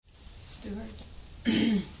Stuart,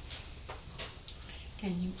 can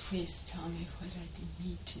you please tell me what I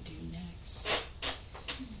need to do next?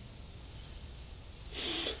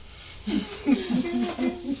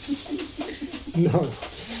 No.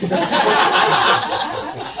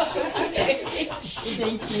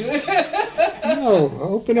 Thank you. No,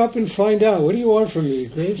 open up and find out. What do you want from me,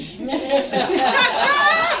 Chris? Be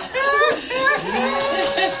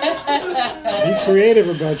creative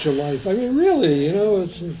about your life. I mean, really,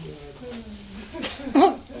 it's...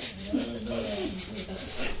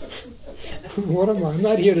 What am I? I'm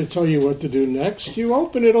not here to tell you what to do next. You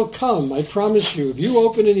open, it'll come. I promise you. If you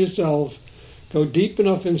open it yourself, go deep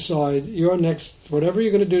enough inside, your next, whatever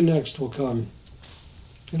you're going to do next will come.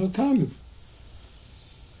 It'll come.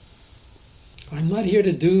 I'm not here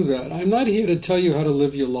to do that. I'm not here to tell you how to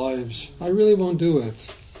live your lives. I really won't do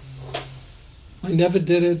it. I never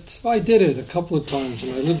did it. I did it a couple of times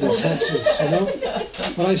when I lived in Texas,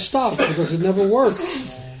 But I stopped because it never worked.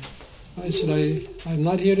 I said, I'm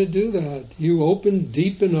not here to do that. You open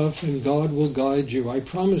deep enough and God will guide you. I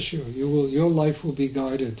promise you, your life will be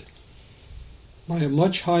guided by a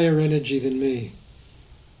much higher energy than me.